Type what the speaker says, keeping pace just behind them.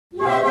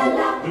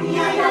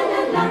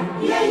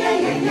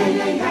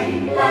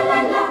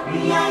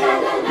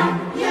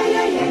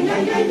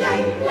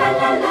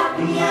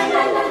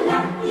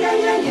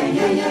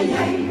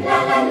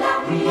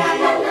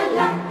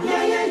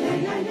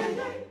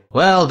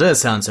Well,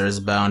 this answer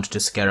is bound to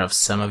scare off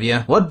some of you.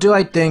 What do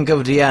I think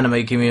of the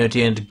anime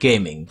community and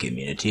gaming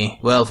community?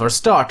 Well, for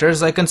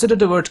starters, I consider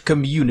the word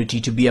community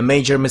to be a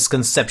major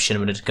misconception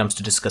when it comes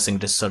to discussing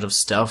this sort of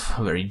stuff.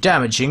 Very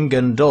damaging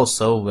and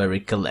also very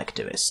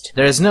collectivist.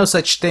 There is no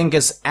such thing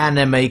as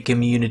anime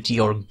community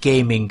or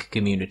gaming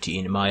community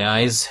in my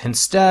eyes.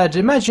 Instead,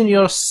 imagine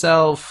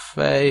yourself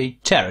a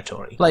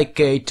territory, like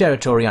a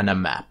territory on a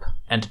map.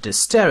 And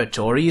this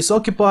territory is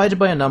occupied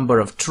by a number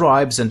of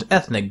tribes and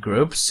ethnic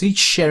groups, each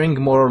sharing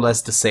more or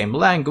less the same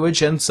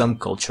language and some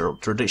cultural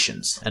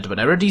traditions. And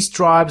whenever these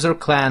tribes or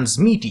clans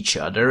meet each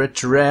other,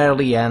 it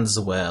rarely ends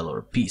well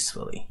or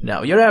peacefully.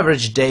 Now, your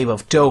average Dave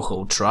of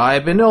Toho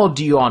tribe, in all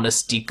due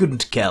honesty,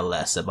 couldn't care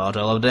less about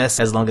all of this,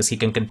 as long as he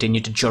can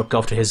continue to jerk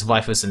off to his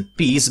waifus in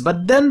peace,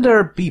 but then there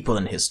are people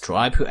in his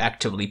tribe who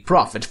actively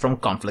profit from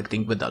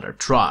conflicting with other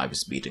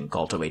tribes, be it in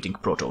cultivating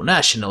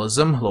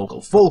proto-nationalism,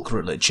 local folk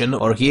religion,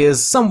 or he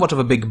is somewhat of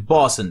a big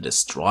boss in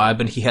this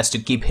tribe and he has to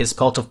keep his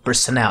cult of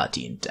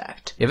personality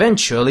intact.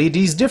 Eventually,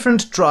 these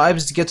different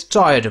tribes get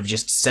tired of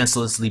just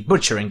senselessly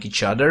butchering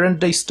each other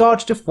and they start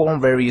to form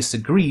various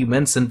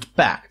agreements and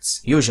pacts.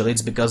 Usually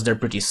it's because they're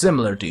pretty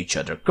similar to each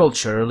other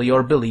culturally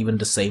or believe in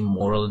the same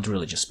moral and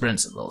religious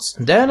principles.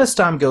 Then, as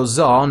time goes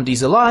on,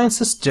 these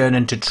alliances turn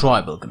into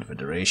tribal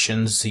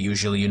confederations,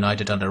 usually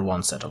united under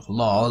one set of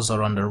laws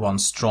or under one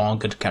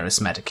strong and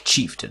charismatic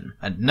chieftain.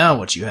 And now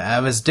what you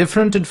have is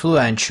different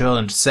influential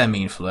and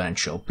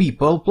semi-influential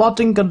people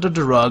plotting under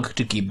the rug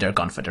to keep their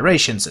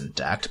confederations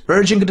intact,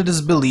 purging the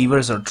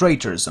disbelievers or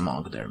traitors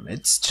among their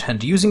midst,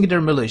 and using their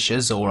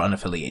militias or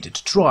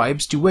unaffiliated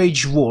tribes to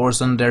wage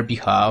wars on their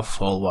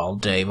behalf, all while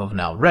Dave of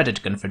now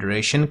Reddit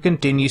Confederation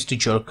continues to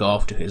jerk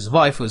off to his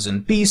waifus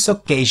in peace,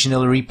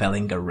 occasionally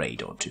repelling a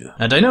raid or two.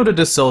 And I know that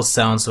this all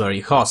sounds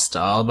very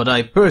hostile, but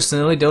I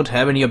personally don't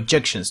have any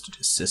objections to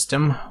this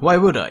system. Why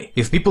would I?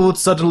 If people would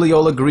suddenly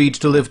all agree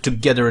to live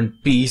together in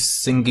peace,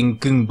 singing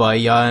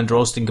Kumbaya and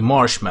roasting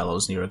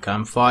marshmallows near a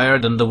campfire,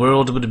 then the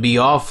world would be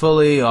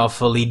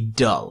awfully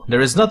dull.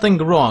 There is nothing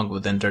wrong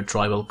with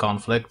intertribal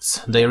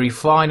conflicts. They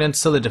refine and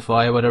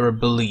solidify whatever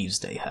beliefs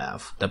they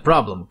have. The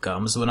problem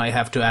comes when I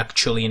have to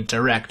actually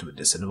interact with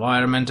this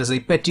environment as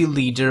a petty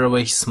leader of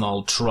a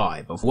small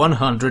tribe of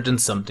 100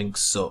 and something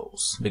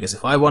souls. Because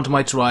if I want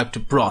my tribe to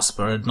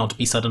prosper and not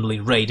be suddenly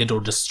raided or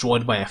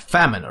destroyed by a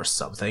famine or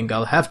something,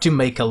 I'll have to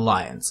make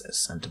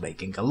alliances. And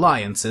making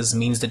alliances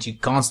means that you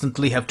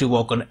constantly have to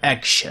walk on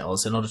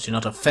eggshells in order to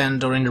not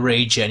offend or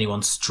enrage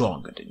anyone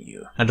stronger than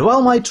you. And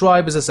while my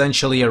tribe is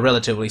essentially a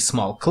relatively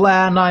small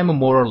clan, I'm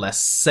more or less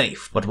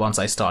safe. But once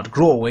I start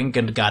growing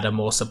and gather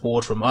more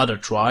support from other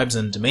tribes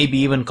and maybe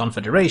even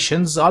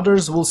confederations,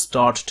 others will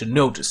start to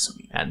notice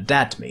me. And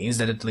that means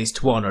that at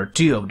least one or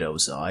two of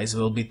those eyes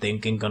will be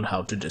thinking on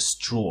how to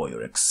destroy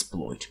or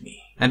exploit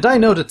me. And I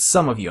know that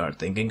some of you are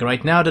thinking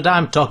right now that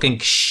I'm talking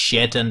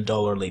shit and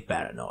overly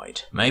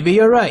paranoid. Maybe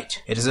you're right.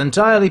 It is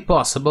entirely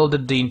possible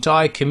that the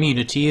entire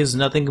community is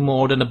nothing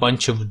more than a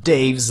bunch of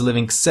Daves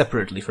living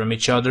separately from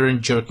each other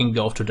and jerking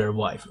off to their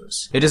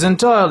waifus. It is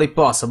entirely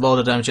possible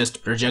that I'm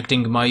just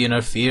projecting my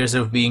inner fears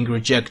of being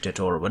rejected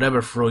or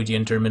whatever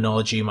Freudian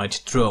terminology you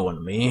might throw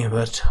on me,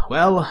 but,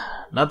 well,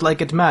 not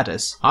like it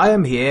matters. I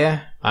am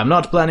here. I'm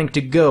not planning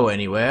to go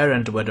anywhere,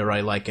 and whether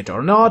I like it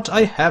or not,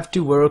 I have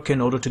to work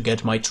in order to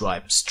get my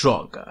tribe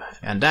stronger.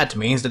 And that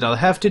means that I'll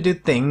have to do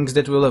things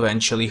that will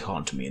eventually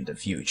haunt me in the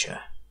future.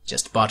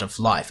 Just part of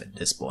life at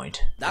this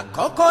point. The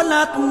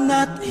coconut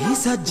nut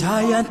is a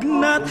giant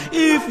nut.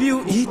 If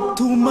you eat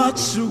too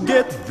much, you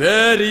get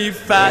very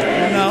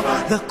fat.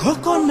 Now, the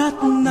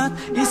coconut nut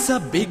is a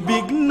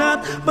big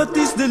nut, but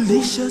this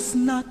delicious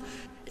nut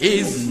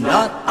is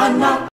not a nut.